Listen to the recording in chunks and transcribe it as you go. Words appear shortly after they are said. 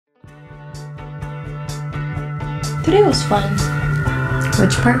Today was fun.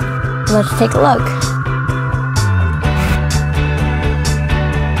 Which part? Let's take a look.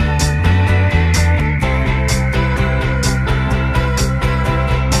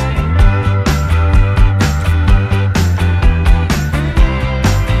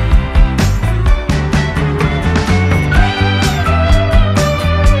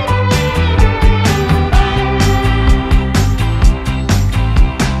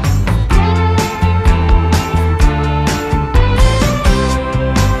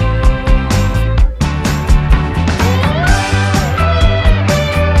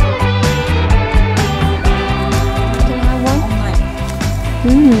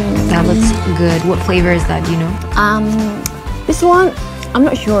 That looks good. What flavor is that? Do you know? This one, I'm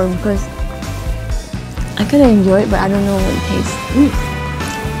not sure because I kind of enjoy it, but I don't know what it tastes.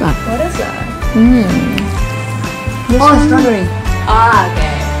 What is that? This one? Strawberry. Ah,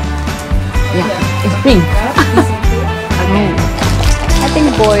 okay. Yeah, it's pink. Okay. I think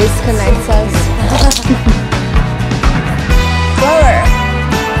boys connects us. Flower.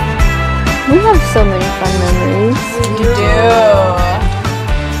 We have so many fun memories. You do.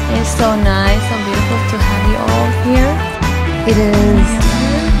 It's so nice, so beautiful to have you all here. It is.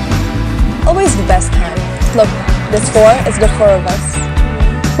 Always the best time. Look, this four is the four of us.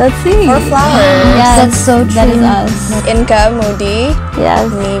 Let's see. Four flowers. Yes, That's so that is true. us. Inka, Modhy, Yes.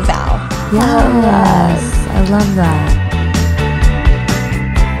 me, Val. Yes, I love that.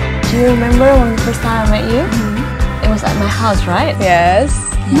 Do you remember when the first time I met you? It was at my house, right? Yes.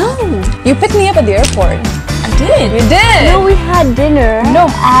 No. You picked me up at the airport. I did. You did. No, we had dinner. No,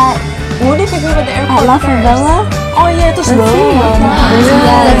 at Modhy picked me up at the airport La first. Favela. Oh yeah, itu sebelum.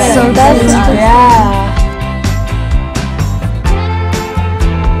 That's so good. Yeah.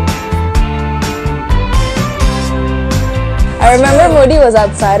 I remember Modhy was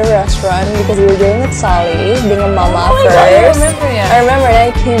outside a restaurant because we were going with Sally, being a mama first. I remember, yeah. I remember and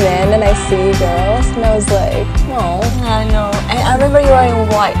I came in and I see you girls and I was like, oh. I know. And I remember you were in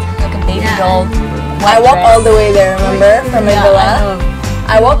white, like a baby doll. I walked all the way there, remember, from my villa.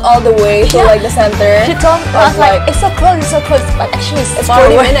 I walked all the way to like the center. She told me, I was like, it's so close, but actually it's It's far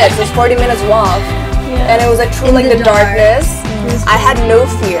 40 away. minutes. It's 40 minutes walk. Yeah. And it was like through like the darkness. I had no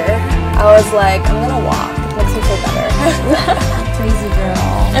fear. I was like, I'm gonna walk. It makes me feel better. Crazy girl.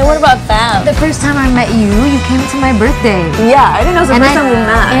 And what about Fam? The first time I met you, you came to my birthday. Yeah, I didn't know it was the first time we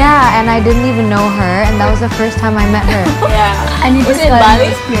met. Yeah, and I didn't even know her, and that was the first time I met her. Yeah. And you Was just it in got Bali?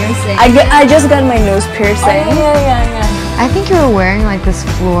 this piercing. I just got my nose piercing. Yeah. I think you were wearing like this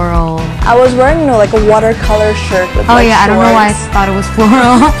floral. I was wearing like a watercolor shirt with Oh like yeah, I don't know why I shorts. thought it was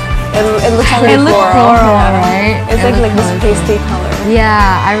floral. It looks like It looked floral, yeah. right? It's It like looked this colorful. pasty color.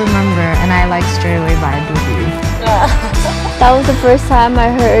 Yeah, I remember, and I like straight away vibed with you. That was the first time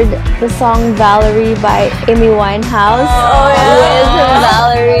I heard the song Valerie by Amy Winehouse. With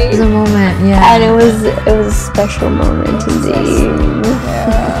Valerie. It was a moment, yeah. And it was a special moment indeed.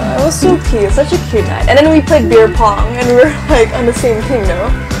 Yeah, it was so cute, such a cute night. And then we played beer pong, and we were like on the same team, no?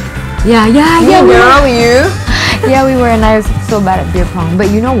 Yeah, You, Yeah, we were, and I was so bad at beer pong.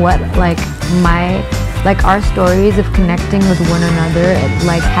 But you know what? Like our stories of connecting with one another, it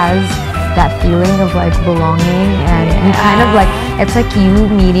like has that feeling of like belonging, and you kind of like, it's like you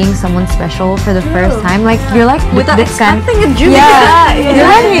meeting someone special for the first time. Like you're like Without this kind. expecting it, Julie. Yeah, Yeah. you're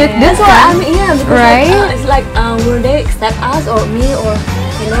like this kind. Because Right? it's like, will they accept us or me or,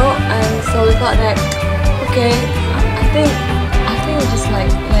 you know? And so we thought that, okay, I think we just like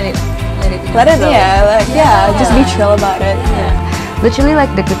let it go. Just be chill about it. Literally like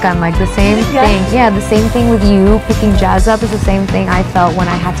deg-degan, like the same thing. Yeah, the same thing with you picking Jazz up is the same thing I felt when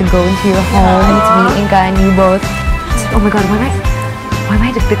I had to go into your home to meet Inka and you both. Oh my god, why am I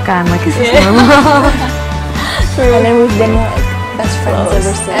deg-degan? Like, is this normal? And then we've been like best friends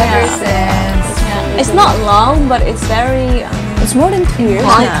ever since. Yeah. It's not long, but it's very It's more than 2 years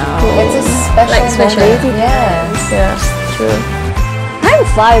now. It's a special Like special. moment. Yes. yeah, true. Time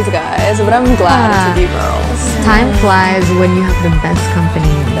flies, guys, but I'm glad it's with you girls. Time flies when you have the best company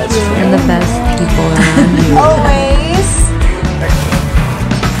and the best people around you. Always.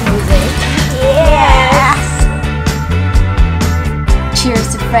 Yes. Cheers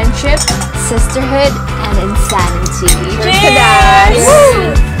to friendship, sisterhood, and insanity. Cheers to that.